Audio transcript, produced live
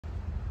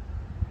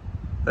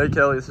Hey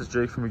Kelly, this is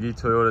Jake from McGee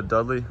Toyota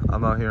Dudley.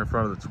 I'm out here in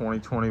front of the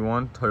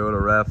 2021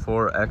 Toyota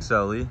RAV4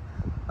 XLE.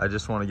 I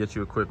just want to get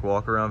you a quick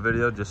walk around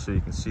video just so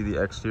you can see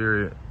the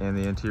exterior and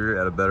the interior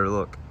at a better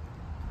look.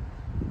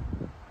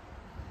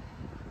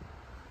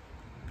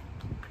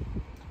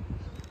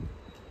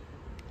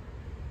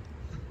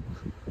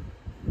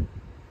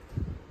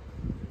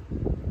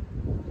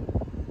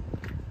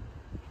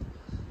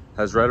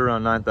 Has right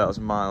around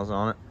 9,000 miles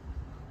on it.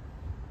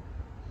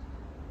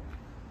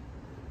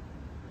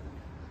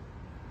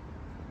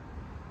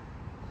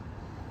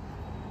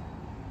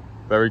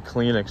 Very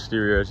clean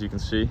exterior, as you can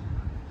see.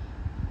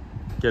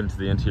 Get into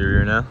the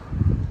interior now.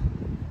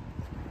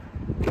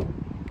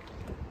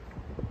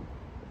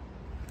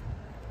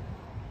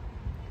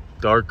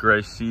 Dark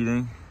gray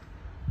seating.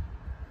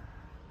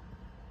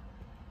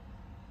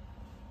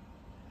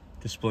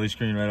 Display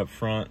screen right up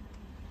front.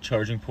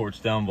 Charging ports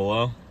down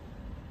below.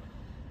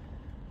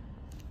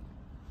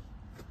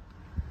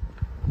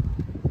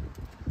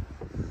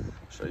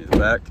 Show you the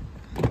back.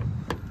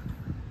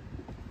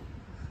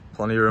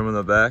 Plenty of room in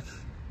the back.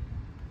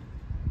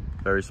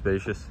 Very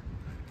spacious.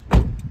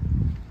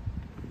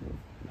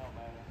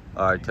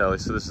 All right, Kelly,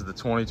 so this is the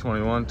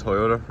 2021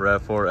 Toyota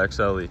RAV4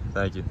 XLE.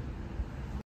 Thank you.